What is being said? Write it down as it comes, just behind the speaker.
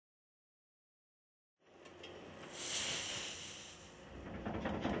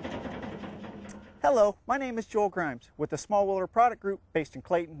Hello, my name is Joel Grimes with the Small Wheeler Product Group based in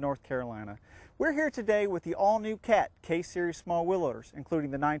Clayton, North Carolina. We're here today with the all-new CAT K-Series small wheel loaders,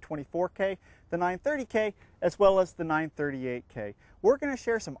 including the 924K, the 930K, as well as the 938K. We're going to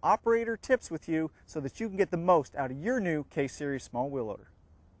share some operator tips with you so that you can get the most out of your new K-Series small wheel loader.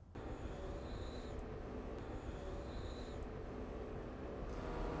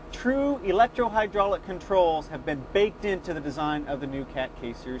 True electro-hydraulic controls have been baked into the design of the new CAT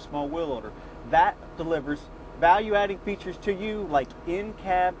K-Series small wheel loader. That delivers value-adding features to you like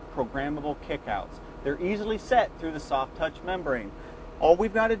in-cab programmable kickouts. They're easily set through the soft touch membrane. All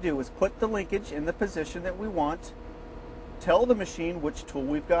we've got to do is put the linkage in the position that we want, tell the machine which tool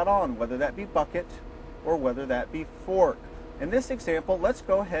we've got on, whether that be bucket or whether that be fork. In this example, let's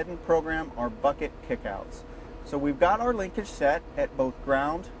go ahead and program our bucket kickouts. So we've got our linkage set at both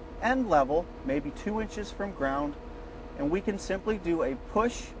ground and level, maybe 2 inches from ground, and we can simply do a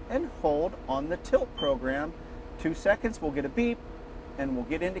push and hold on the tilt program. 2 seconds, we'll get a beep, and we'll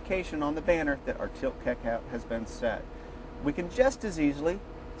get indication on the banner that our tilt kickout has been set. We can just as easily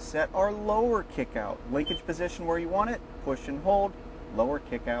set our lower kickout, linkage position where you want it, push and hold, lower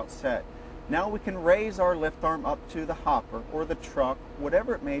kickout set. Now we can raise our lift arm up to the hopper or the truck,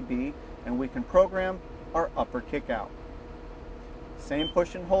 whatever it may be, and we can program our upper kickout. Same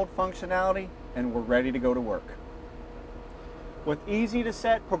push and hold functionality, and we're ready to go to work. With easy to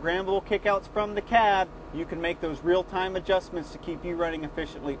set programmable kickouts from the cab, you can make those real-time adjustments to keep you running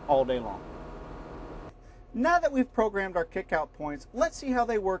efficiently all day long. Now that we've programmed our kickout points, let's see how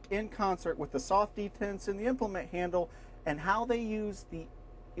they work in concert with the soft detents in the implement handle and how they use the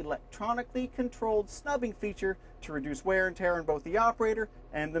electronically controlled snubbing feature to reduce wear and tear on both the operator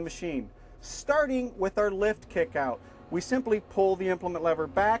and the machine. Starting with our lift kickout, we simply pull the implement lever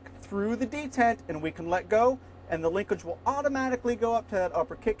back through the detent and we can let go, and the linkage will automatically go up to that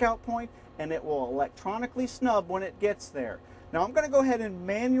upper kickout point and it will electronically snub when it gets there. Now I'm going to go ahead and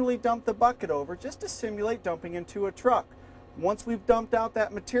manually dump the bucket over just to simulate dumping into a truck. Once we've dumped out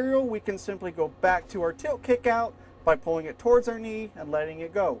that material, we can simply go back to our tilt kickout by pulling it towards our knee and letting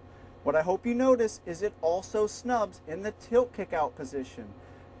it go. What I hope you notice is it also snubs in the tilt kickout position.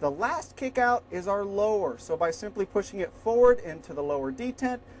 The last kickout is our lower, so by simply pushing it forward into the lower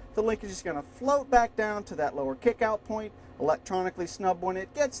detent, the linkage is going to float back down to that lower kickout point, electronically snub when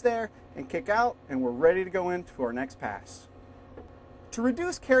it gets there, and kick out, and we're ready to go into our next pass. To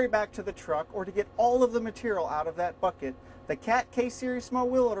reduce carry back to the truck or to get all of the material out of that bucket, the CAT K-Series small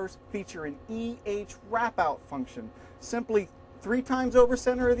wheel loaders feature an EH wrap out function. Simply 3 times over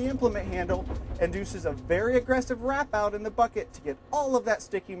center of the implement handle induces a very aggressive wrap out in the bucket to get all of that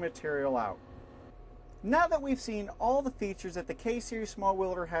sticky material out. Now that we've seen all the features that the K-Series small wheel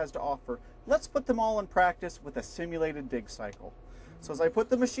loader has to offer, let's put them all in practice with a simulated dig cycle. So as I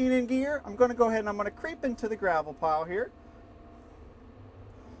put the machine in gear, I'm going to go ahead and I'm going to creep into the gravel pile here.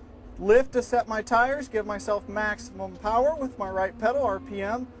 Lift to set my tires, give myself maximum power with my right pedal,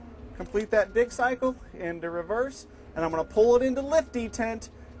 RPM. Complete that dig cycle into reverse, and I'm going to pull it into lift detent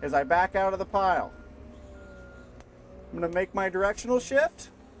as I back out of the pile. I'm going to make my directional shift.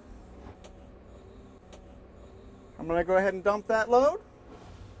 I'm going to go ahead and dump that load.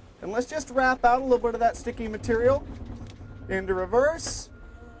 And let's just wrap out a little bit of that sticky material into reverse,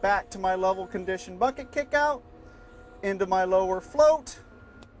 back to my level condition bucket kickout, into my lower float,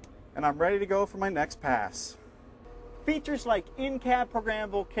 and I'm ready to go for my next pass. Features like in-cab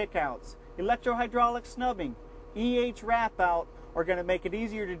programmable kickouts, electro-hydraulic snubbing, EH wrap out are going to make it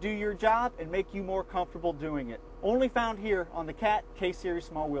easier to do your job and make you more comfortable doing it. Only found here on the CAT K-Series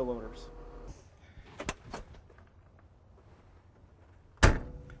small wheel loaders.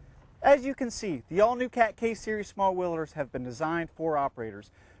 As you can see, the all-new CAT K-Series small wheel loaders have been designed for operators.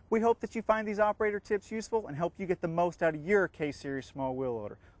 We hope that you find these operator tips useful and help you get the most out of your K-Series small wheel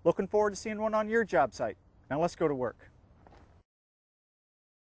loader. Looking forward to seeing one on your job site. Now let's go to work.